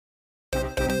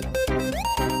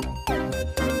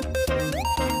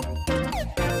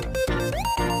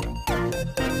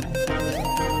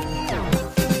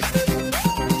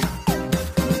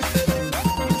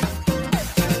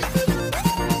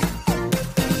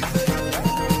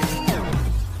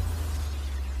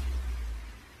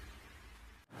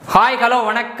Hi hello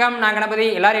வணக்கம் நான் கணபதி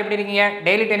எல்லாரும் எப்படி இருக்கீங்க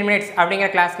டெய்லி 10 minutes அப்படிங்கிற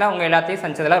கிளாஸில் உங்கள் எல்லாத்தையும்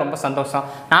சந்திச்சதில் ரொம்ப சந்தோஷம்.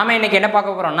 நாம் இன்றைக்கி என்ன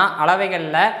பார்க்க போகிறோம்னா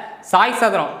அளவைகளில் சாய்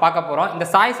சதுரம் பார்க்க போகிறோம். இந்த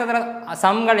சாய் சதுர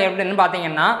சம்கள் எப்படின்னு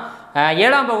பார்த்தீங்கன்னா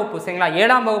 7ஆம் வகுப்பு சரிங்களா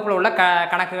 7ஆம் வகுப்பில் உள்ள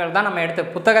கணக்குகள் தான் நம்ம எடுத்து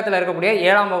புத்தகத்தில் இருக்கக்கூடிய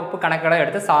 7ஆம் வகுப்பு கணக்குகளை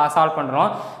எடுத்து சால்வ் பண்ணுறோம்.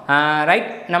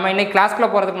 ரைட், நம்ம இன்றைக்கி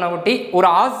கிளாஸ்க்குள்ளே போகிறதுக்கு முன்னாடி ஒரு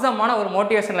ஆசமான ஒரு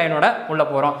மோட்டிவேஷன் லைனோட உள்ளே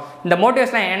போகிறோம். இந்த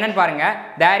மோட்டிவேஷன் லைன் என்னென்னு பாருங்கள்.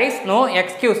 There is no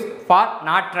excuse for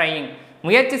not drying.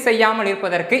 முயற்சி செய்யாமல்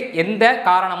இருப்பதற்கு எந்த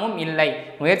காரணமும் இல்லை.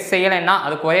 முயற்சி செய்யலைன்னா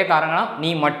அதுக்கு ஒரே காரணம் நீ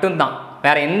மட்டும்தான்,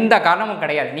 வேறு எந்த காரணமும்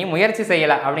கிடையாது. நீ முயற்சி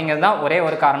செய்யலை அப்படிங்கிறது தான் ஒரே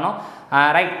ஒரு காரணம்.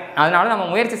 ரைட், அதனால நம்ம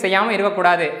முயற்சி செய்யாமல்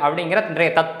இருக்கக்கூடாது அப்படிங்கிற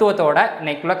இன்றைய தத்துவத்தோட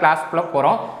இன்னைக்குள்ள கிளாஸ்க்குள்ளே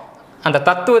போகிறோம். அந்த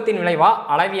தத்துவத்தின்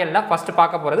விளைவாக அளவியலில் ஃபஸ்ட்டு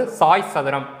பார்க்க போகிறது சாய்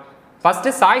சதுரம்.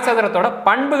 ஃபஸ்ட்டு சாய் சதுரத்தோட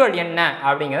பண்புகள் என்ன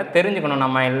அப்படிங்கிறத தெரிஞ்சுக்கணும்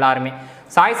நம்ம எல்லாருமே.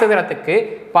 சாய் சதுரத்துக்கு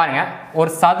பாருங்கள்,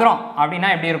 ஒரு சதுரம்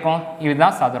அப்படின்னா எப்படி இருக்கும்?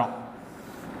 இதுதான் சதுரம்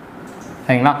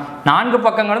சரிங்களா. 4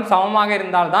 பக்கங்களும் சமமாக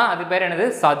இருந்தால்தான் அது பேர் என்னது?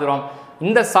 சதுரம்.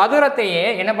 இந்த சதுரத்தையே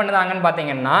என்ன பண்ணுதாங்கன்னு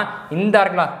பார்த்தீங்கன்னா இந்த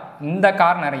இருக்கலாம் இந்த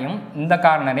கார்னரையும் இந்த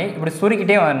கார்னரையும் இப்படி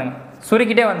சுருக்கிட்டே வரணுங்க.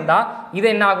 சுருக்கிட்டே வந்தால் இது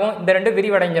என்ன ஆகும்? இந்த ரெண்டு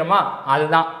விரிவடைஞ்சிருமா?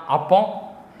 அதுதான் அப்போ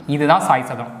இதுதான் சாய்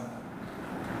சதுரம்.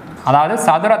 அதாவது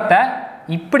சதுரத்தை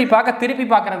இப்படி திருப்பி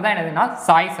பார்க்கறது தான் என்னதுன்னா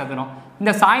சாய் சதுரம்.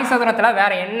 இந்த சாய் சதுரத்தில்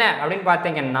வேற என்ன அப்படின்னு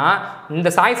பார்த்தீங்கன்னா இந்த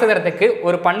சாய் சதுரத்துக்கு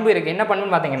ஒரு பண்பு இருக்குது. என்ன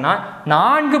பண்புன்னு பார்த்தீங்கன்னா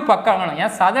 4 பக்கங்களும்,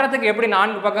 ஏன் சதுரத்துக்கு எப்படி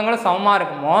 4 பக்கங்களும் சமமாக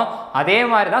இருக்குமோ அதே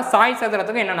மாதிரி தான் சாய்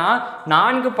சதுரத்துக்கு என்னன்னா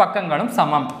 4 பக்கங்களும்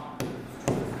சமம்.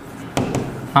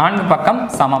 4 பக்கம்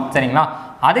சமம் சரிங்களா.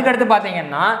 அதுக்கடுத்து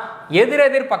பார்த்தீங்கன்னா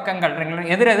எதிரெதிர் பக்கங்கள்,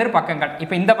 எதிரெதிர் பக்கங்கள்.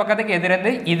 இப்போ இந்த பக்கத்துக்கு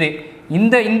எதிரெதிர் இது,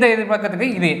 இந்த எதிர் பக்கத்துக்கு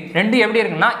இது, ரெண்டு எப்படி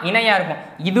இருக்குன்னா இணையாக இருக்கும்.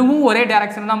 இதுவும் ஒரே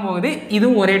டைரக்ஷன் தான் போகுது,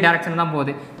 இதுவும் ஒரே டைரக்ஷன் தான்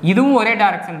போகுது, இதுவும் ஒரே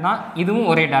டைரக்ஷன் தான், இதுவும்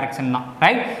ஒரே டைரக்ஷன் தான்.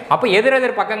 ரைட், அப்போ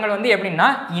எதிரெதிர் பக்கங்கள் வந்து எப்படின்னா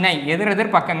இணை.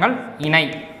 எதிரெதிர் பக்கங்கள் இணை.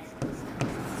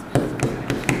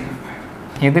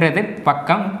 எதிரெதிர்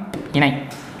பக்கம் இணை.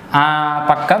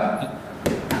 பக்கம்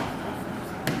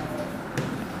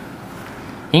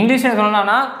இங்கிலீஷில்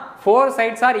சொல்லணும்னா 4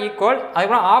 sides are equal.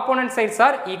 அதுக்கப்புறம் opponent sides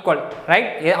are equal. Right,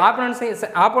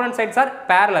 opponent sides are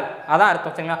parallel. அதான்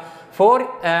அர்த்தம் சரிங்களா.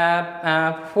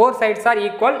 4 sides are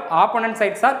equal, opponent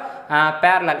sides are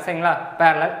parallel சரிங்களா.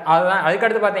 parallel அதுதான்.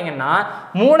 அதுக்கடுத்து பார்த்தீங்கன்னா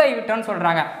மூளை விட்டம்னு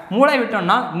சொல்கிறாங்க. மூளை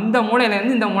விட்டம்னா இந்த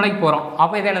மூளையிலேருந்து இந்த மூளைக்கு போகிறோம்.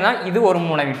 அப்போ இது என்னன்னா இது ஒரு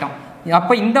மூளை விட்டம்.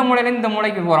 அப்போ இந்த மூலையிலேருந்து இந்த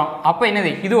மூளைக்கு போகிறோம். அப்போ என்னது?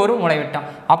 இது ஒரு மூளை விட்டம்.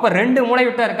 அப்போ 2 மூளை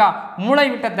விட்டம் இருக்கா? மூளை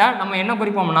விட்டத்தை நம்ம என்ன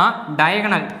குறிப்போம்னா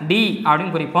டயகனல் டி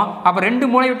அப்படின்னு குறிப்போம். அப்போ 2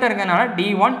 மூளை விட்டம் இருக்கிறதுனால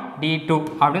D1 D2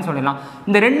 அப்படின்னு சொல்லிடலாம்.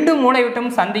 இந்த 2 மூளை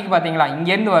விட்டமும் சந்திக்கு பார்த்தீங்களா,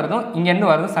 இங்கேருந்து வருதும் இங்கேருந்து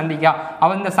வருதும் சந்திக்கா.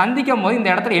 அப்போ இந்த சந்திக்கும் போது இந்த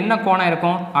இடத்துல என்ன கோணம்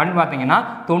இருக்கும் அப்படின்னு பார்த்தீங்கன்னா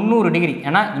 90 டிகிரி.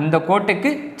 ஏன்னா இந்த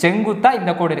கோட்டுக்கு செங்குத்தா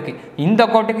இந்த கோடு இருக்குது, இந்த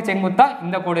கோட்டுக்கு செங்குத்தா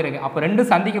இந்த கோடு இருக்குது. அப்போ 2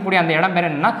 சந்திக்கக்கூடிய அந்த இடம் பேர்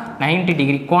என்னன்னா 90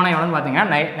 டிகிரி. கோணம் எவ்வளோன்னு பார்த்தீங்கன்னா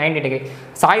 90 டிகிரி.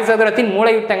 சாய் சதுரத்தின்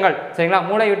மூளைவிட்டங்கள் சரிங்களா,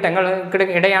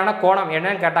 மூளைவிட்டங்களுக்கு இடையான கோணம்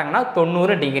என்னன்னு கேட்டாங்கன்னா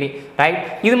 90 டிகிரி. ரைட்,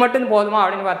 இது மட்டும் போதுமா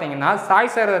அப்படின்னு பார்த்தீங்கன்னா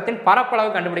சாய் சதுரத்தின் பரப்பளவு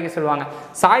கண்டுபிடிக்க சொல்லுவாங்க.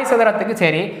 சாய் சதுரத்துக்கு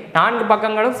சரி 4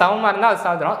 பக்கங்களும் சமமாக இருந்தால் அது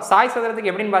சதுரம். சாய்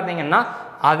சதுரத்துக்கு எப்படின்னு பார்த்தீங்கன்னா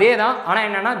அதே தான், ஆனால்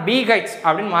என்னென்னா BH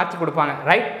அப்படின்னு மாற்றி கொடுப்பாங்க.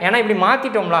 ரைட், ஏன்னா இப்படி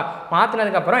மாற்றிட்டோம்ல,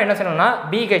 மாற்றினதுக்கப்புறம் என்ன சொல்லணும்னா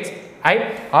BH. ரைட்,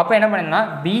 அப்போ என்ன பண்ணிங்கன்னா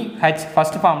BH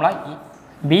first formula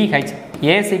BH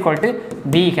A is equal to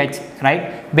BH. Right,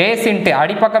 base into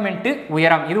அடிப்பக்கம் into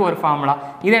உயரம், இது ஒரு ஃபார்முலா.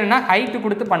 இது என்னென்னா ஹைட்டு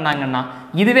கொடுத்து பண்ணாங்கன்னா,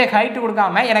 இதுவே ஹைட்டு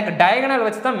கொடுக்காம எனக்கு டயகனல்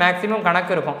வச்சு தான் மேக்ஸிமம்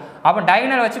கணக்கு இருக்கும். அப்போ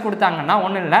டயகனல் வச்சு கொடுத்தாங்கன்னா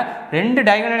ஒன்றும் இல்லை, 2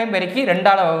 டயகனலையும் பெருக்கி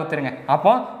 2ஆல் வகுத்துருங்க.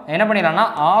 அப்போ என்ன பண்ணிடலாம்னா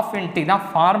ஆஃப் இன்ட்டு தான்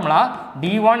ஃபார்முலா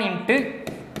D1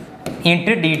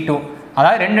 இன்ட்டு D2.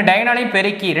 அதாவது 2 டயகனலையும்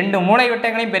பெருக்கி 2 மூளை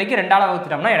விட்டங்களையும் பெருக்கி 2ஆல்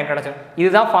வகுத்துட்டோம்னா எனக்கு கிடச்சிடும்.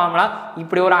 இதுதான் ஃபார்முலா.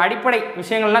 இப்படி ஒரு அடிப்படை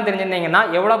விஷயங்கள்லாம் தெரிஞ்சிருந்தீங்கன்னா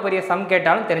எவ்வளோ பெரிய சம்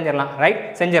கேட்டாலும் தெரிஞ்சிடலாம். ரைட்,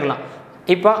 செஞ்சிடலாம்.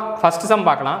 இப்போ ஃபஸ்ட்டு சம்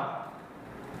பார்க்கலாம்.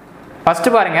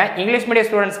 ஃபஸ்ட்டு பாருங்கள், இங்கிலீஷ் மீடியம்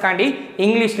ஸ்டூடெண்ட்ஸ்க்காண்டி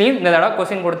இங்கிலீஷ்லேயும் இந்த தடவை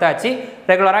கொஸ்டின் கொடுத்தாச்சு.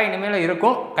 ரெகுலராக இனிமேல்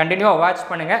இருக்கும், கண்டினியூவாக வாட்ச்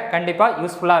பண்ணுங்கள், கண்டிப்பாக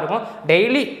யூஸ்ஃபுல்லாக இருக்கும்.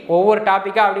 டெய்லி ஒவ்வொரு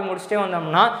டாப்பிக்காக அப்படி முடிச்சுட்டே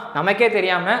வந்தோம்னா நமக்கே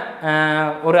தெரியாமல்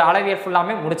ஒரு அளவியல்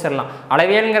ஃபுல்லாமே முடிச்சிடலாம்.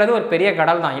 அளவியலுங்கிறது ஒரு பெரிய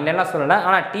கடல் தான், இல்லைன்னா சொல்லலை.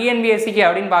 ஆனால் TNPSCக்கு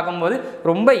அப்படின்னு பார்க்கும்போது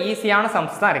ரொம்ப ஈஸியான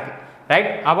சம்ஸ் தான் இருக்குது.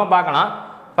 ரைட், அப்போ பார்க்கலாம்.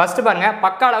 ஃபஸ்ட்டு பாருங்கள்,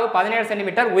 பக்க அளவு 17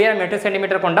 சென்டிமீட்டர், உயரம் 8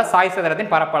 சென்டிமீட்டர் கொண்ட சாய் சதுரத்தின்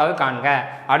பரப்பளவு காண்க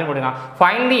அப்படின்னு கொடுங்க.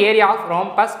 Find the area of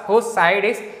rhombus whose side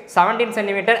is 17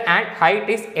 centimetre and height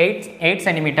is 8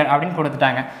 centimetre அப்படின்னு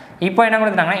கொடுத்துட்டாங்க. இப்போ என்ன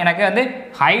கொடுத்துட்டாங்கன்னா எனக்கு வந்து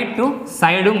ஹைட்டும்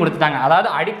சைடும் கொடுத்துட்டாங்க. அதாவது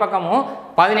அடிப்பக்கமும்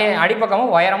 17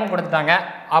 அடிப்பக்கமும் உயரமும் கொடுத்துட்டாங்க.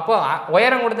 அப்போ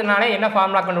உயரம் கொடுத்தனாலே என்ன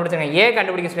ஃபார்முலா கண்டுபிடிச்சிருக்காங்க? ஏ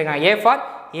கண்டுபிடிக்க சொல்லியிருக்காங்க. ஏ ஃபார்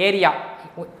ஏரியா,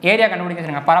 ஏரியா கண்டுபிடிக்க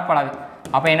சொல்லியிருக்காங்க, பரப்பளவு.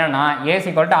 அப்போ என்னென்னா A is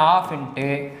equal to half into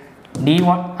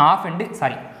D1 half into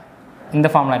இந்த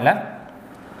ஃபார்முலா இல்லை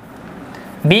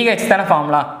BH தானே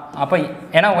ஃபார்முலா. அப்போ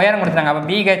ஏன்னா உயரம் கொடுத்துட்டாங்க. அப்போ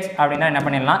BH அப்படின்னா என்ன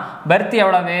பண்ணிடலாம், பெர்த்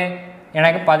எவ்வளவு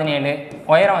எனக்கு 17,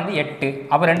 உயரம் வந்து 8.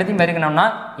 அப்போ ரெண்டுத்தையும் பெருக்கணும்னா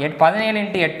 17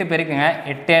 × 8 பெருக்குங்க,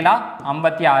 8 7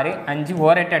 56, 5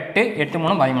 1 8 8 8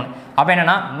 3 13. அப்போ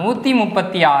என்னன்னா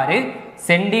 136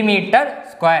 சென்டிமீட்டர்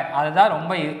ஸ்கொயர். அதுதான்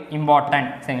ரொம்ப இம்பார்ட்டன்ட்,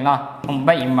 சரிங்களா?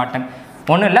 ரொம்ப இம்பார்ட்டன்ட்.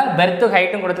 ஒன்றும் இல்லை, பெர்த்து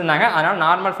ஹைட்டும் கொடுத்துருந்தாங்க, அதனால்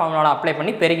நார்மல் ஃபார்முலாவில் அப்ளை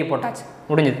பண்ணி பெருக்கி போட்டாச்சு,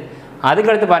 முடிஞ்சுது.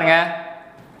 அதுக்கடுத்து பாருங்கள்,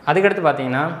 அதுக்கடுத்து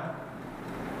பார்த்தீங்கன்னா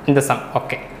இந்த சம்.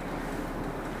 ஓகே,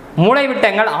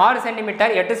 மூலைவிட்டங்கள் 6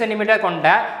 சென்டிமீட்டர் 8 சென்டிமீட்டர் கொண்ட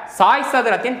சாய்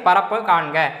சதுரத்தின் பரப்பு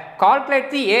காண்க. Calculate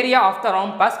the area of the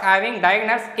rhombus having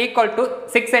diagonals equal to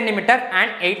 6 centimetre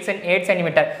and 8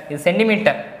 centimetre. இது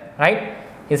சென்டிமீட்டர், ரைட்?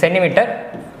 இது சென்டிமீட்டர்,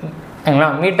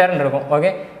 மீட்டர்னு இருக்கும். ஓகே,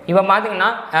 இப்போ பார்த்தீங்கன்னா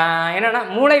என்னென்னா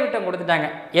மூலைவிட்டம் கொடுத்துட்டாங்க.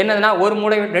 என்னதுன்னா ஒரு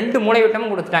மூலைவிட்டம் 2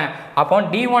 மூலைவிட்டமும் கொடுத்துட்டாங்க. அப்போ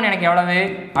D1 எனக்கு எவ்வளவு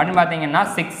அப்படின்னு பார்த்தீங்கன்னா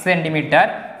 6 சென்டிமீட்டர்,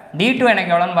 D2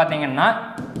 எனக்கு எவ்வளோன்னு பார்த்தீங்கன்னா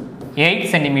 8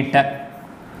 சென்டிமீட்டர்.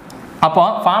 அப்போ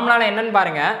ஃபார்முலாவில் என்னன்னு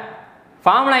பாருங்கள்,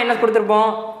 ஃபார்முலா என்ன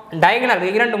கொடுத்துருப்போம்? டயகனல்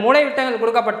 2 மூலைவிட்டங்கள்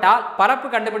கொடுக்கப்பட்டால் பரப்பு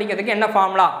கண்டுபிடிக்கிறதுக்கு என்ன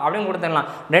ஃபார்முலா அப்படின்னு கொடுத்துடலாம்.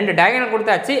 2 டயகனல்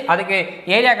கொடுத்தாச்சு, அதுக்கு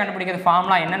ஏரியா கண்டுபிடிக்கிறது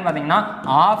ஃபார்முலா என்னன்னு பார்த்தீங்கன்னா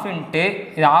 ½ இன்ட்டு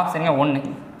இது ½ சரிங்க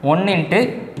 1 இன்ட்டு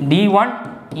D1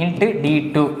 இன்ட்டு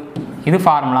D2. இது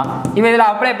ஃபார்முலா. இப்போ இதில்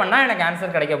அப்ளை பண்ணால் எனக்கு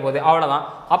ஆன்சர் கிடைக்க போகுது, அவ்வளோதான்.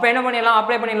 அப்போ என்ன பண்ணிடலாம்?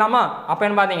 அப்ளை பண்ணிடலாமா? அப்போ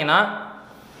என்ன பார்த்தீங்கன்னா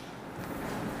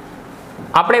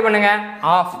அப்ளை பண்ணுங்க,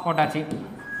 ½ போட்டாச்சு.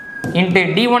 இன்ட்டு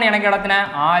D1 எனக்கு இடத்துல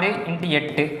 6 ×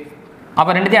 8. அப்போ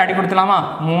ரெண்டுத்தையும் அடி கொடுத்துலாமா?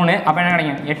 3. அப்போ என்ன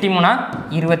கிடைக்கும்? 8 3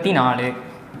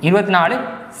 24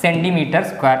 சென்டிமீட்டர்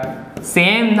ஸ்கொயர்.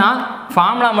 சேம் தான்,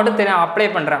 ஃபார்முலா மட்டும் தெரியும், அப்ளை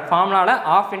பண்ணுறேன். ஃபார்முலாவில்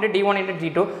 ½ into D1 into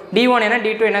D2. D1 என்ன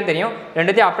D2 என்ன தெரியும்,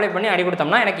 ரெண்டுத்தையும் அப்ளை பண்ணி அடி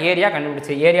கொடுத்தோம்னா எனக்கு ஏரியா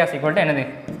கண்டுபிடிச்சி. ஏரியா ஈக்குவல் என்னது?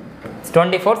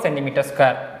 24 சென்டிமீட்டர்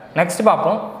ஸ்கொயர். நெக்ஸ்ட்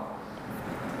பார்ப்போம்.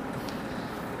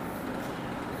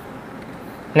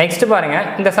 நெக்ஸ்ட் பாருங்க,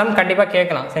 இந்த சம் கண்டிப்பாக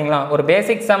கேட்கலாம், சரிங்களா? ஒரு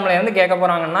பேசிக் சம்ல இருந்து கேட்க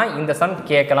போறாங்கன்னா இந்த சம்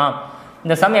கேட்கலாம்.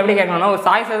 இந்த சம் எப்படி கேட்கணும்னா, ஒரு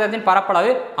சாய் சதுரத்தின்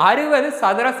பரப்பளவு 60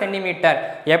 சதுர சென்டிமீட்டர்.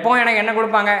 எப்போ எனக்கு என்ன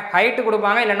கொடுப்பாங்க? ஹைட்டு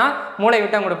கொடுப்பாங்க, இல்லைன்னா மூளை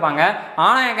விட்டம் கொடுப்பாங்க.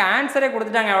 ஆனால் எனக்கு ஆன்சரே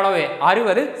கொடுத்துட்டாங்க எவ்வளவு?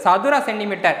 60 சதுர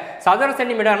சென்டிமீட்டர். சதுர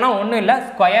சென்டிமீட்டர்னா ஒன்றும் இல்லை,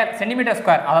 ஸ்கொயர், சென்டிமீட்டர்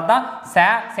ஸ்கொயர், அதை தான்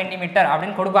சென்டிமீட்டர்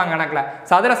அப்படின்னு கொடுப்பாங்க கணக்கில்.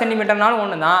 சதுர சென்டிமீட்டர்னாலும்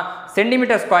ஒன்று தான்,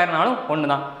 சென்டிமீட்டர் ஸ்கொயர்னாலும் ஒன்று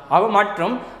தான்.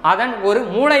 மற்றும் அதன் ஒரு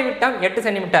மூளை விட்டம் 8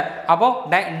 சென்டிமீட்டர். அப்போ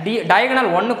டயகனல்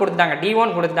 1 கொடுத்துட்டாங்க, D1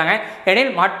 கொடுத்துட்டாங்க.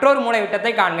 எனில் மற்றொரு மூளை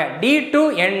விட்டத்தை காண்க. D2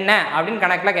 என்ன அப்படின்னு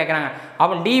கணக்கில் கேட்குறாங்க.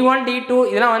 அப்போ D1 D2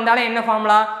 இதெல்லாம் வந்தாலே என்ன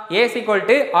formula? A =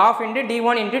 ½ into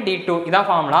D1 into D2. இதான்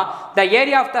formula. The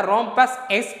area of the rhombus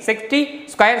is 60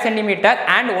 square centimeter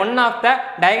and one of the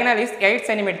diagonal is 8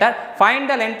 centimeter. Find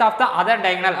the length of the other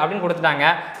diagonal அப்படின்னு கொடுத்துட்டாங்க.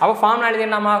 அப்போ formula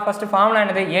எழுதிடலாமா? First formula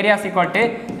என்னது? Area =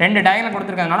 2 diagonal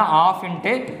கொடுத்துருக்கிறதுனால ½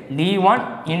 into D1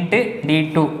 into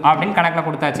D2 அப்படின்னு கணக்கில்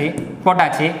கொடுத்தாச்சு,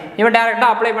 போட்டாச்சு. இப்போ டேரெக்டாக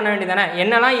அப்ளை பண்ண வேண்டியதானே?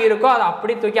 என்னெல்லாம் இருக்கோ அதை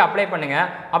அப்படி தூக்கி அப்ளை பண்ணுங்க.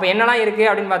 அப்போ என்னெல்லாம் இருக்குது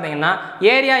அப்படின்னு பார்த்தீங்கன்னா,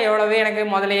 ஏரியா எவ்வளவு எனக்கு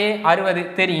முதலே 60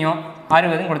 தெரியும்,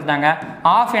 60 கொடுத்துட்டாங்க.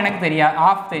 ½ எனக்கு தெரியாது,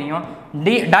 ½ தெரியும்.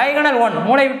 டயகனல் 1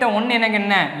 மூளை விட்டம் 1 எனக்கு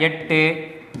என்ன? 8.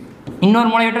 இன்னொரு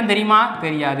மூளை விட்டம் தெரியுமா?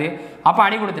 தெரியாது. அப்போ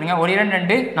அடி கொடுத்துருங்க. 1 2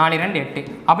 2 4 2 8.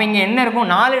 அப்போ இங்கே என்ன இருக்கும்?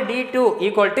 4D2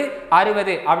 =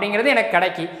 60 அப்படிங்கிறது எனக்கு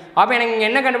கிடைக்கி. அப்போ எனக்கு இங்கே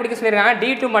என்ன கண்டுபிடிக்க சொல்லியிருக்காங்க?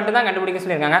 D2 மட்டும் தான் கண்டுபிடிக்க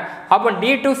சொல்லியிருக்காங்க. அப்போ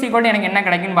D2 = எனக்கு என்ன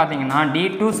கிடைக்குன்னு பார்த்தீங்கன்னா,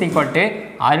 D2 =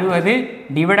 60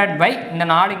 டிவைடட் பை இந்த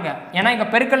 4ங்க. ஏன்னா இங்கே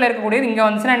பெருக்கல்ல இருக்கக்கூடியது இங்கே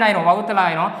வந்துச்சுன்னா என்ன ஆயிரும்? வகுத்தல்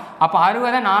ஆயிரும். அப்போ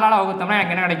 60 4ஆல் வகுத்தோம்னா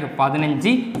எனக்கு என்ன கிடைக்கும்?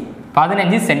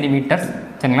 15 சென்டிமீட்டர்,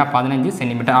 சரிங்களா? 15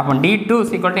 சென்டிமீட்டர். அப்போ D2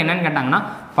 = என்னன்னு கேட்டாங்கன்னா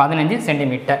 15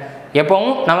 சென்டிமீட்டர்.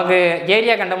 எப்பவும் நமக்கு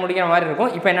ஏரியா கண்டுபிடிக்கிற மாதிரி இருக்கும்.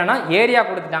 இப்போ என்னென்னா ஏரியா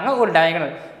கொடுத்துட்டாங்க, ஒரு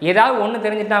டயகனல் ஏதாவது ஒன்று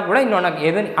தெரிஞ்சுட்டா கூட இன்னொன்று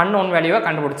எது அன்னோன் வேல்யூவை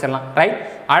கண்டுபிடிச்சிடலாம், ரைட்?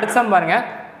 அடுத்த சம் பாருங்க.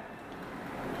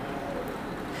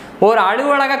 ஒரு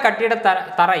அலுவலக கட்டிட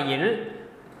தரையில்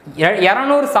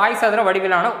 200 சாய் சதுர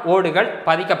வடிவிலான ஓடுகள்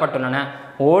பதிக்கப்பட்டுள்ளன.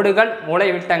 ஓடுகள் மூளை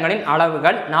விட்டங்களின்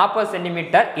அளவுகள் 40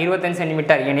 சென்டிமீட்டர் 25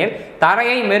 சென்டிமீட்டர் எனில்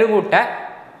தரையை மெருகூட்ட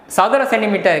சதுர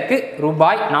சென்டிமீட்டருக்கு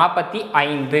ரூபாய்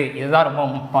 45. இதுதான் ரொம்ப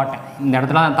இம்பார்ட்டன்ட். இந்த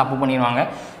இடத்துல தான் தப்பு பண்ணிடுவாங்க.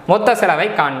 மொத்த செலவை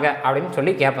காண்க அப்படின்னு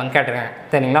சொல்லி கேட்டிருக்காங்க,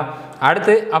 சரிங்களா?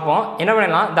 அடுத்து அப்போ என்ன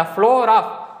பண்ணலாம்? The floor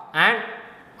of and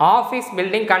office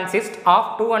building consists of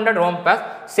 200 rhombus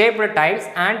shaped tiles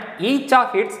and each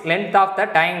of its length of the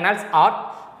diagonals are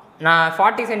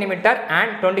 40 cm and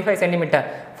 25 cm.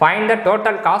 Find the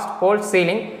total cost whole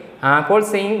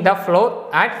seeing the floor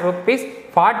at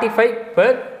 ₹45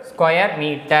 per square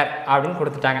metre அப்படின்னு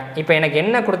கொடுத்துட்டாங்க. இப்போ எனக்கு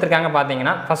என்ன கொடுத்துருக்காங்க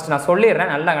பார்த்தீங்கன்னா, first நான்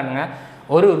சொல்லிடுறேன், நல்லா கண்டுங்க.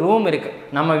 ஒரு ரூம் இருக்குது,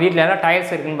 நம்ம வீட்டில் எல்லாம்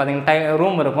டைல்ஸ் இருக்குதுன்னு பார்த்தீங்கன்னா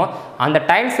ரூம் இருக்கும். அந்த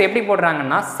டைல்ஸ் எப்படி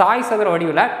போடுறாங்கன்னா சாய் சதுர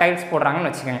வடிவில் டைல்ஸ் போடுறாங்கன்னு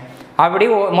வச்சுக்கோங்க. அப்படி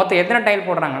மொத்தம் எத்தனை டைல்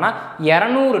போடுறாங்கன்னா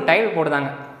 200 டைல்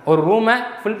போடுறாங்க. ஒரு ரூமை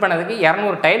ஃபில் பண்ணதுக்கு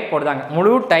 200 டைல் போடுறாங்க.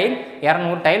 முழு டைல்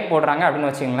 200 டைல் போடுறாங்க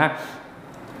அப்படின்னு வச்சுக்கோங்களேன்.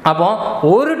 அப்போது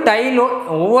ஒரு டைலோ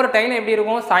ஒவ்வொரு டைலும் எப்படி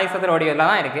இருக்கும்? சாய் சதுர வடிவில்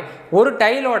தான் இருக்குது. ஒரு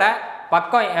டைலோட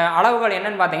பக்கம் அளவுகள்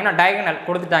என்னன்னு பார்த்தீங்கன்னா டயகனல்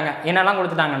கொடுத்துட்டாங்க. என்னெல்லாம்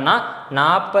கொடுத்துட்டாங்கன்னா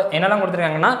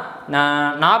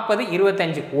 40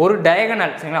 25 ஒரு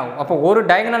டயகனல் சரிங்களா. அப்போ ஒரு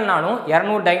டயகனல்னாலும்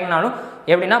 200 டயகனல்னாலும்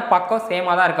எப்படின்னா பக்கம்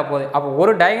சேமாக தான் இருக்க போகுது. அப்போ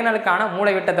ஒரு டயகனலுக்கான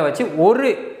மூளை விட்டத்தை வச்சு ஒரு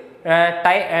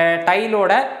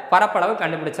டைலோட பரப்பளவு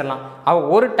கண்டுபிடிச்சிடலாம். அப்போ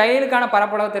ஒரு டைலுக்கான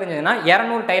பரப்பளவு தெரிஞ்சதுன்னா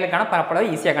 200 டைலுக்கான பரப்பளவு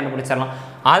ஈஸியாக கண்டுபிடிச்சிடலாம்.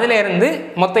 அதிலேருந்து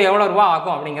மொத்தம் எவ்வளோ ரூபா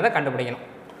ஆகும் அப்படிங்கிறத கண்டுபிடிக்கணும்.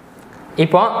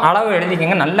 இப்போ அளவு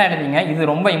எழுதிக்கங்க, நல்லா எழுதிங்க, இது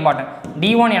ரொம்ப இம்பார்ட்டன்ட்.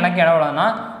 D1 எனக்கு எவ்வளோனா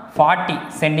 40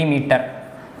 சென்டிமீட்டர்,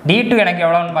 D2 எனக்கு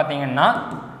எவ்வளோன்னு பார்த்தீங்கன்னா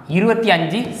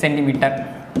 25 சென்டிமீட்டர்.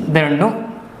 இது ரெண்டும்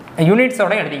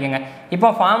யூனிட்ஸோட எழுதிக்கங்க. இப்போ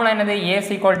ஃபார்முலா என்னது? A =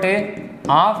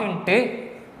 ½ ×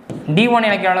 D1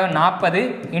 எனக்கு எவ்வளோ 40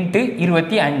 ×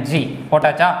 25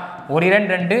 போட்டாச்சா. 1 2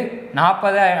 2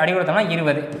 40 அடி கொடுத்தோம்னா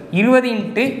 20 20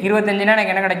 × 25னா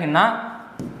எனக்கு என்ன கிடைக்குன்னா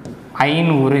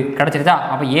 500 கிடச்சிருச்சா.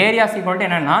 அப்போ ஏரியா =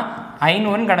 என்னென்னா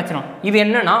 500 கிடச்சிடும். இது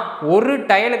என்னன்னா ஒரு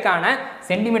டைலுக்கான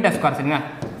சென்டிமீட்டர் ஸ்கொயர் சரிங்க.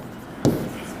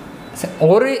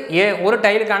 ஒரு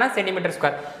டைலுக்கான சென்டிமீட்டர்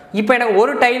ஸ்கொயர். இப்போ எனக்கு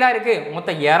ஒரு டைலாக இருக்குது,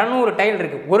 மொத்தம் 200 டைல்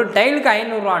இருக்குது. ஒரு டைலுக்கு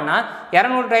 500 ரூபான்னா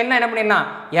 200 டைல்னால் என்ன பண்ணிடலாம்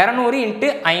 200 ×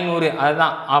 500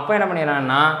 அதுதான். அப்போ என்ன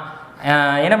பண்ணிடலாம்னா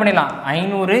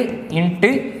 500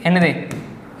 × என்னது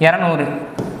 200.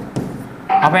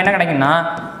 அப்போ என்ன கிடைக்குன்னா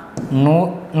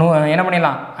என்ன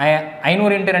பண்ணிடலாம்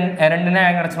 500 × 2ன்னா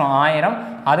கிடச்சிடும் 1000,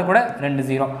 அது கூட 2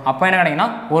 0. அப்போ என்ன கிடைக்குன்னா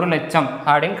 1,00,000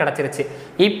 அப்படின்னு கிடச்சிருச்சு.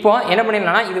 இப்போ என்ன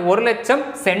பண்ணிடலாம்னா இது 1,00,000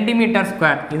 சென்டிமீட்டர்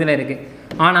ஸ்கொயர் இதில் இருக்குது.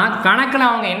 ஆனால் கணக்கில்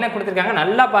அவங்க என்ன கொடுத்துருக்காங்க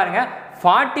நல்லா பாருங்கள்,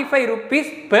 45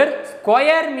 ரூபீஸ் பெர்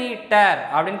ஸ்கொயர் மீட்டர்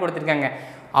அப்படின்னு கொடுத்துருக்காங்க.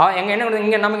 எங்கே என்ன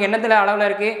இங்கே நமக்கு என்னத்தில் அளவில்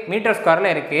இருக்குது மீட்டர் ஸ்கொயரில்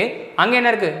இருக்குது, அங்கே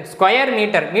என்ன இருக்குது ஸ்கொயர்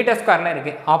மீட்டர் ஸ்கொயரில்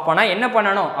இருக்குது. அப்போனா என்ன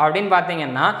பண்ணணும் அப்படின்னு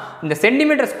பார்த்தீங்கன்னா இந்த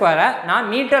சென்டிமீட்டர் ஸ்கொயரை நான்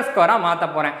மீட்டர் ஸ்கொயராக மாற்ற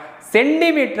போகிறேன்.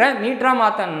 சென்டிமீட்டரை மீட்டராக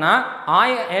மாற்றணும்னா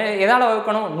எதால்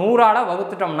வகுக்கணும் 100ஆல்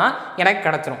வகுத்துட்டோம்னா எனக்கு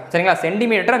கிடச்சிரும் சரிங்களா.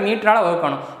 சென்டிமீட்டரை மீட்டரால்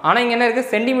வகுக்கணும். ஆனால் இங்கே என்ன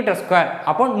இருக்குது சென்டிமீட்டர் ஸ்கொயர்.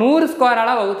 அப்போ 100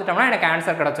 ஸ்கொயரால் வகுத்துட்டோம்னா எனக்கு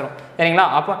ஆன்சர் கிடச்சிரும் சரிங்களா.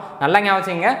 அப்போ நல்லா ஞாபகம்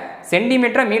வச்சுங்க,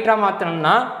 சென்டிமீட்டரை மீட்டராக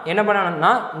மாற்றணும்னா என்ன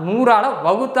பண்ணணும்னா 100ஆல்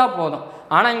வகுத்தா போதும்.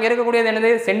 ஆனால் இங்கே இருக்கக்கூடியது என்னது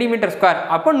சென்டிமீட்டர் ஸ்கொயர்.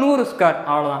 அப்போ 100 ஸ்கொயர்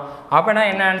அவ்வளோதான். அப்போனா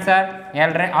என்ன ஆன்சர்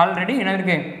ஆல்ரெடி என்ன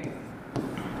இருக்குது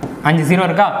 5 0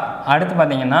 இருக்கா. அடுத்து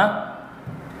பார்த்தீங்கன்னா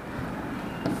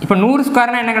இப்போ 100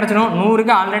 ஸ்கொயர்னா என்ன கிடச்சிடும்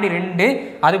 100க்கு ஆல்ரெடி 2,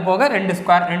 அது போக 2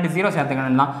 ஸ்கொயர் 2 0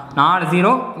 சேர்த்துக்கணும் தான் 4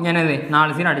 0 என்னது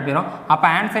 4 0 அடி போயிடும். அப்போ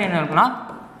ஆன்சர் என்ன இருக்குன்னா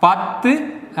 10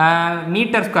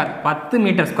 மீட்டர் ஸ்கொயர் 10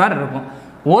 மீட்டர் ஸ்கொயர் இருக்கும்.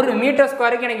 ஒரு மீட்டர்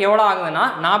ஸ்கொயருக்கு எனக்கு எவ்வளோ ஆகுதுன்னா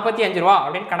 45 ரூபா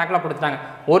அப்படின்னு கணக்கில் கொடுத்துட்டாங்க.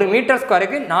 ஒரு மீட்டர்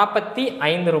ஸ்கொயருக்கு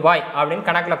 45 ரூபாய் அப்படின்னு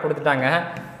கணக்கில் கொடுத்துட்டாங்க.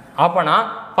 அப்போனா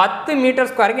 10 மீட்டர்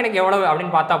ஸ்கொயருக்கு எனக்கு எவ்வளவு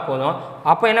அப்படின்னு பார்த்தா போதும்.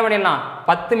 அப்போ என்ன பண்ணிடலாம்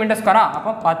 10 மீட்டர் ஸ்கொயரா.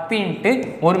 அப்போ 10 ×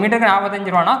 1 மீட்டருக்கு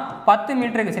 45 ரூபானா 10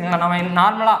 மீட்டருக்கு சரிங்களா. நம்ம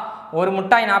நார்மலாக ஒரு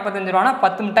மிட்டாய் 45 ரூபானா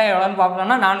 10 மிட்டாய் எவ்வளோன்னு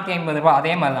பார்க்கணும்னா 450 ரூபா.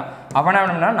 அதே மாதிரி தான். அப்போ என்ன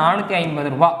பண்ணா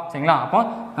 450 ரூபா சரிங்களா. அப்போ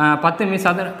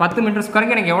 10 மீட்டர்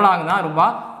ஸ்கொயருக்கு எனக்கு எவ்வளோ ஆகுதுன்னா ரூபா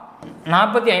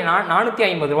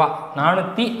 450 ரூபா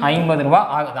 450 ரூபா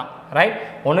ஆகுதான் ரைட்.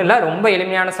 ஒன்றும் இல்லை, ரொம்ப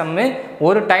எளிமையான சம்மு.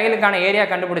 ஒரு டைலுக்கான ஏரியா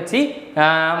கண்டுபிடிச்சி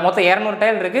மொத்தம் 200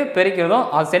 டைல் இருக்குது, பெருக்கிறதும்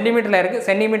அது சென்டிமீட்டரில் இருக்குது.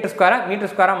 சென்டிமீட்டர் ஸ்கொயரை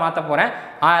மீட்டர் ஸ்கொயராக மாற்ற போகிறேன்.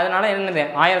 அதனால் என்னது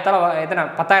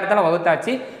 10,000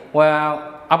 வகுத்தாச்சு.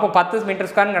 அப்போ 10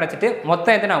 மீட்டர் ஸ்கொயர்னு கிடச்சிட்டு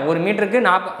மொத்தம் எத்தனை ஒரு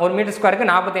மீட்டர்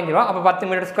ஸ்கொயருக்கு 45 ரூபா. அப்போ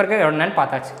 10 மீட்டர் ஸ்கொயருக்கு எவ்வளோன்னு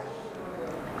பார்த்தாச்சு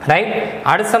ரைட்.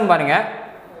 அடுத்த சம் பாருங்கள்,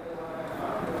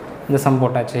 இந்த சம்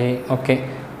போட்டாச்சு. ஓகே,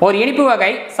 ஒரு இனிப்பு வகை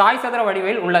சாய் சதுர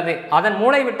வடிவில் உள்ளது. அதன்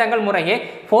மூலை விட்டங்கள் முறையே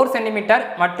 4 சென்டிமீட்டர்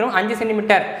மற்றும் 5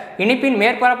 சென்டிமீட்டர். இனிப்பின்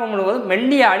மேற்பரப்பு முழுவதும்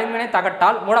மெல்லிய அலுமினிய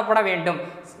தகட்டால் மூடப்பட வேண்டும்.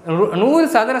 100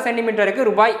 சதுர சென்டிமீட்டருக்கு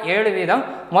ரூபாய் 7 வீதம்.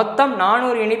 மொத்தம்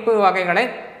 400 இனிப்பு வகைகளை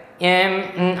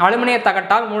அலுமினிய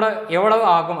தகட்டால் மூட எவ்வளவு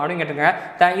ஆகும் அப்படின்னு கேட்டிருக்காங்க.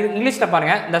 இது இங்கிலீஷில்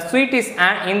பாருங்கள். The sweet is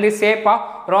in the shape of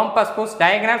rhombus whose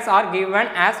diagrams are given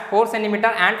as 4 cm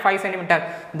and 5 cm.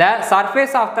 The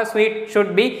surface of the sweet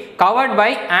should be covered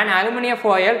by an aluminium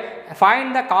foil. Find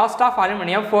the cost of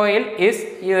aluminium foil is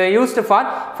used for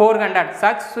 400.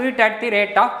 Such sweet at the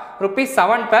rate of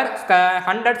 ₹7 per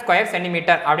 100 square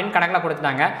centimeter அப்படின்னு கணக்கில்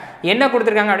கொடுத்துட்டாங்க. என்ன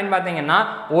கொடுத்துருக்காங்க அப்படின்னு பார்த்தீங்கன்னா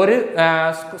ஒரு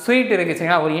sweet இருக்குது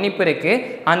சரிங்களா, ஒரு இனிப்பு இருக்குது.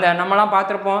 அந்த நம்மலாம்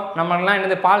பார்த்துருப்போம், நம்மளாம்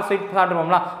என்னது பால் ஸ்வீட்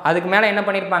சாப்பிட்ருப்போம்ல, அதுக்கு மேலே என்ன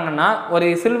பண்ணியிருப்பாங்கன்னா ஒரு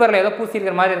சில்வரில் ஏதோ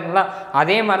பூசிருக்கிற மாதிரி இருக்குங்களா,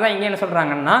 அதே மாதிரி தான் இங்கே என்ன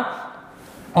சொல்கிறாங்கன்னா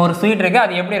ஒரு ஸ்வீட் இருக்குது,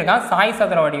 அது எப்படி இருக்கான் சாய்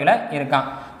சதுர வடிவில் இருக்கான்.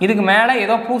 இதுக்கு மேலே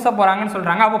ஏதோ பூச போகிறாங்கன்னு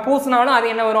சொல்கிறாங்க. அப்போ பூசினாலும் அது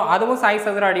என்ன வரும், அதுவும் சாய்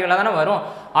சதுர வடிவில் தானே வரும்.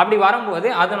 அப்படி வரும்போது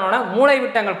அதனோட மூளை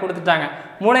விட்டங்கள் கொடுத்துட்டாங்க.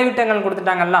 மூளை விட்டங்கள்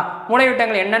கொடுத்துட்டாங்கல்ல, மூளை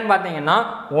விட்டங்கள் என்னன்னு பார்த்தீங்கன்னா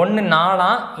 1 4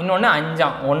 இன்னொன்று 5.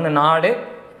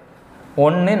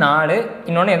 1 4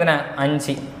 இன்னொன்று எத்தனை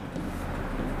 5.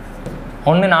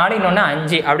 1 4 இன்னொன்று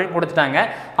 5 அப்படின்னு கொடுத்துட்டாங்க.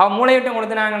 அவன் மூளைவிட்டம்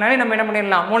கொடுத்துட்டாங்கனாலே நம்ம என்ன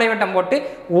பண்ணிடலாம், மூளைவிட்டம் போட்டு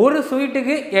ஒரு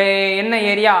ஸ்வீட்டுக்கு என்ன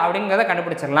ஏரியா அப்படிங்கிறத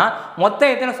கண்டுபிடிச்சிடலாம்.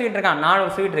 மொத்தம் எத்தனை ஸ்வீட் இருக்கான், 4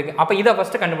 ஸ்வீட் இருக்குது. அப்போ இதை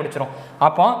ஃபஸ்ட்டு கண்டுபிடிச்சிரும்.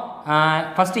 அப்போ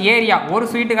ஃபஸ்ட்டு ஏரியா, ஒரு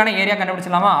ஸ்வீட்டுக்கான ஏரியா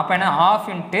கண்டுபிடிச்சிடலாமா? அப்போ என்ன, ½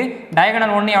 இன்ட்டு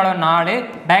டயகனல் 1 எவ்வளோ 4,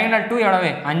 டயகனல் 2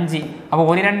 எவ்வளவு 5. அப்போ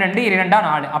 1 2 2 2 2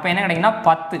 4. அப்போ என்ன கிடைக்குன்னா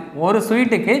 10. ஒரு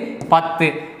ஸ்வீட்டுக்கு 10.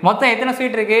 மொத்தம் எத்தனை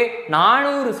ஸ்வீட் இருக்குது,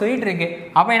 400 ஸ்வீட் இருக்குது.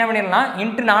 அப்போ என்ன பண்ணிடலாம்,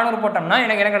 இன்ட்டு 400 போட்டோம்னா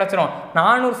எனக்கு என்ன கிடச்சிரும்,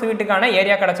 400 ஸ்வீட்டுக்கான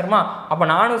ஏரியா கிடச்சிருமா? அப்போ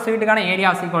 400 ஸ்வீட்டுக்கான ஏரியா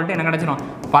ஈக்குவல் என்ன கிடச்சிரும்,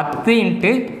 10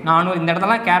 இன்ட்டு 400. இந்த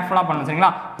இடத்துல கேர்ஃபுல்லாக பண்ணணும்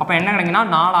சரிங்களா? அப்போ என்ன கிடைக்குன்னா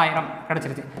 4000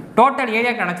 கிடச்சிருச்சு. டோட்டல்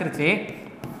ஏரியா கிடச்சிருச்சு.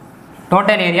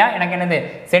 டோட்டல் ஏரியா எனக்கு என்னது,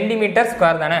 சென்டிமீட்டர்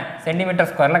ஸ்கொயர் தானே, சென்டிமீட்டர்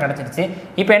ஸ்கொயரில் கிடச்சிருச்சு.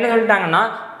 இப்போ என்ன சொல்லிட்டாங்கன்னா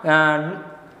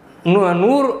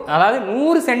 100, அதாவது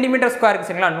 100 சென்டிமீட்டர் ஸ்கொயருக்கு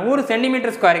சரிங்களா, 100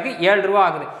 சென்டிமீட்டர் ஸ்கொயருக்கு 7 ரூபா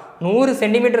ஆகுது. 100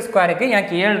 சென்டிமீட்டர் ஸ்கொயருக்கு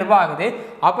எனக்கு 7 ரூபா ஆகுது.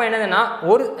 அப்போ என்னதுன்னா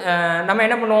ஒரு நம்ம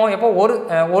என்ன பண்ணுவோம், எப்போ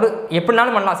ஒரு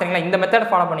எப்படினாலும் பண்ணலாம் சரிங்களா? இந்த மெத்தட்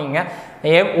ஃபாலோ பண்ணிங்க.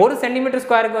 1 சென்டிமீட்டர்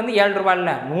ஸ்கொயருக்கு வந்து 7 ரூபா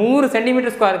இல்லை, 100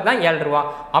 சென்டிமீட்டர் ஸ்கொயருக்கு தான் 7 ரூபா.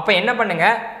 அப்போ என்ன பண்ணுங்க,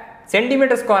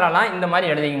 சென்டிமீட்டர் ஸ்கொயரெல்லாம் இந்த மாதிரி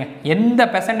எழுதிங்க. எந்த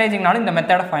பெர்சன்டேஜுங்கனாலும் இந்த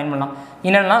மெத்தடை ஃபைன் பண்ணலாம்.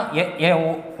 என்னென்னா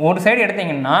ஒரு சைடு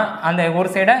எடுத்திங்கன்னா அந்த ஒரு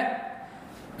சைடை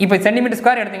இப்போ சென்டிமீட்டர்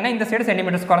ஸ்கொயர் எடுத்திங்கன்னா இந்த சைடு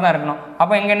சென்டிமீட்டர் ஸ்கொயர் தான் இருக்கணும்.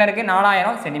 அப்போ இங்கே என்ன இருக்குது,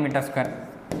 4000 சென்டிமீட்டர் ஸ்கொயர்,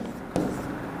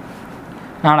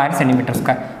 4000 சென்டிமீட்டர்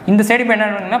ஸ்கொயர். இந்த சைடு இப்போ என்ன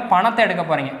பண்ணுங்கன்னா பணத்தை எடுக்க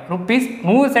போகிறீங்க. ருப்பீஸ்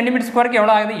 100 சென்டிமீட்டர் ஸ்கொயருக்கு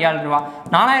எவ்வளோ ஆகுது, 7 ரூபா.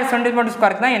 4000 சென்டிமீட்டர்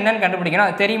ஸ்கொயருக்கு தான் என்னென்னு கண்டுபிடிக்கணும்,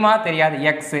 அது தெரியுமா தெரியாது,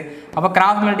 எக்ஸ். அப்போ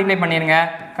கிராஸ் மல்டிப்ளை பண்ணிடுங்க.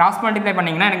 கிராஸ் மல்டிப்ளை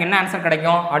பண்ணிங்கன்னா எனக்கு என்ன ஆன்சர்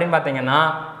கிடைக்கும் அப்படின்னு பார்த்தீங்கன்னா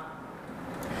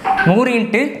 100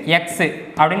 இன்ட்டு எக்ஸு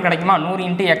அப்படின்னு கிடைக்குமா? 100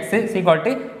 into x equal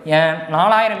to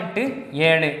 4000 into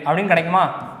 7 அப்படின்னு கிடைக்குமா?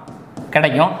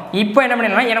 கிடைக்கும். இப்போ என்ன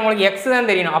பண்ணிடலாம், எனக்கு உங்களுக்கு எக்ஸ் தான்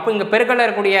தெரியணும். அப்போ இங்கே பெருக்கல்ல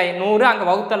இருக்கக்கூடிய 100 அங்கே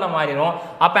வகுத்தல்ல மாறிடும்.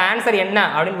 அப்போ ஆன்சர் என்ன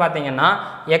அப்படின்னு பார்த்தீங்கன்னா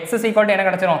எக்ஸ் ஈக்குவல் டு என்ன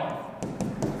கிடச்சிரும்,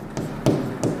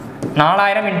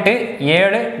 4000 இன்ட்டு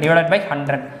 7 டிவைடட் பை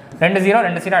 100. 2 0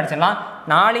 2 0 அடிச்சிடலாம்.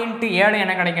 4 இன்ட்டு 7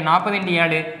 என்ன கிடைக்கும், 40 இன்ட்டு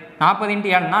 7. 40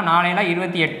 இன்ட்டு 7னா 4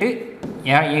 28,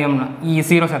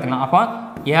 0 சேர்த்துக்கலாம். அப்போ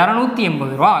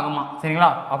 280 ரூபா ஆகுமா சரிங்களா?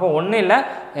 அப்போ ஒன்றும் இல்லை,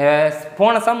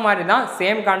 போன சம் மாதிரி தான்,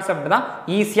 சேம் கான்செப்ட் தான்,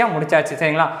 ஈஸியாக முடிச்சாச்சு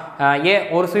சரிங்களா?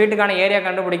 ஒரு ஸ்வீட்டுக்கான ஏரியா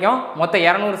கண்டுபிடிக்கும். மொத்தம்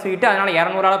 200 ஸ்வீட்டு, அதனால்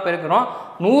 200ஆல் பெருக்கிறோம்.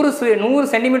 100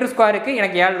 சென்டிமீட்டர் ஸ்கொயருக்கு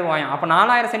எனக்கு 7 ரூபாயும். அப்போ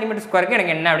 4000 சென்டிமீட்டர் ஸ்கொயருக்கு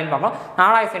எனக்கு என்ன அப்படின்னு பார்ப்போம்.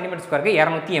 4000 சென்டிமீட்டர் ஸ்கொயருக்கு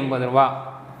 280 ரூபா.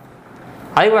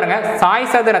 அது பாருங்க,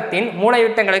 சாய் சதுரத்தின்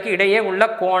மூலைவிட்டங்களுக்கு இடையே உள்ள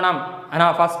கோணம்.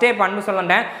 நான் ஃபஸ்ட்டே பண்பு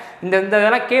சொல்லிட்டேன். இந்த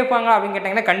இதெல்லாம் கேட்பாங்க அப்படின்னு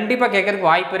கேட்டிங்கன்னா கண்டிப்பாக கேட்கறதுக்கு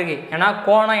வாய்ப்பு இருக்குது. ஏன்னா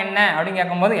கோணம் என்ன அப்படின்னு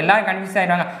கேட்கும்போது எல்லோரும் கன்ஃபியூஸ்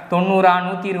ஆகிடுவாங்க. 90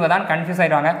 120 கன்ஃபியூஸ்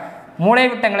ஆகிடுவாங்க.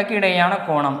 மூலைவிட்டங்களுக்கு இடையேயான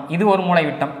கோணம், இது ஒரு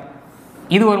மூலைவிட்டம்,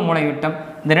 இது ஒரு மூலைவிட்டம்.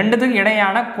 இந்த ரெண்டுத்துக்கு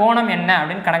இடையான கோணம் என்ன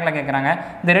அப்படின்னு கணக்கில் கேட்குறாங்க.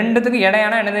 இந்த ரெண்டுத்துக்கு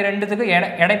இடையான என்னது, ரெண்டுத்துக்கு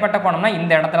இடைப்பட்ட கோணம்னா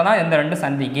இந்த இடத்துல தான் இந்த ரெண்டு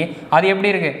சந்திக்கு. அது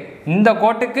எப்படி இருக்குது, இந்த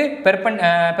கோட்டுக்கு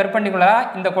பெர்பெண்டிகுலராக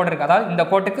இந்த கோடு இருக்குது, அதாவது இந்த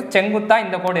கோட்டுக்கு செங்குத்தாக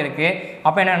இந்த கோடு இருக்குது.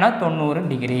 அப்போ என்னென்னா 90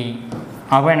 டிகிரி.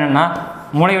 அப்போ என்னென்னா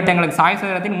மூலைவிட்டங்களுக்கு, சாய்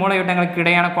சதுரத்தின் மூலைவிட்டங்களுக்கு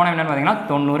இடையான கோணம் என்னென்னு பார்த்தீங்கன்னா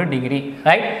 90 டிகிரி.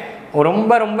 ரைட்.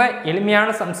 ரொம்ப ரொம்ப எளிமையான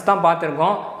சம்ஸ் தான்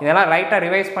பார்த்துருக்கோம். இதெல்லாம் ரைட்டாக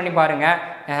ரிவைஸ் பண்ணி பாருங்கள்.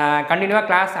 கண்டினியூவாக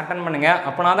கிளாஸ் அட்டன் பண்ணுங்கள்.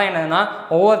 அப்போனா தான் என்னதுன்னா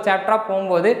ஒவ்வொரு சாப்டராக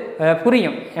போகும்போது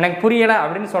புரியும். எனக்கு புரியலை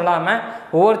அப்படின்னு சொல்லாமல்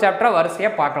ஒவ்வொரு சாப்டராக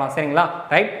வரிசையாக பார்க்கலாம் சரிங்களா?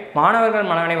 ரைட்.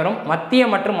 மாணவர்கள் அனைவரும் மத்திய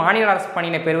மற்றும் மாநில அரசு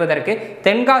பணியினை பெறுவதற்கு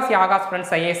தென்காசி ஆகாஷ்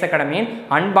ஃப்ரெண்ட்ஸ் IAS அகாடமியின்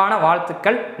அன்பான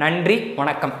வாழ்த்துக்கள். நன்றி,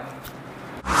 வணக்கம்.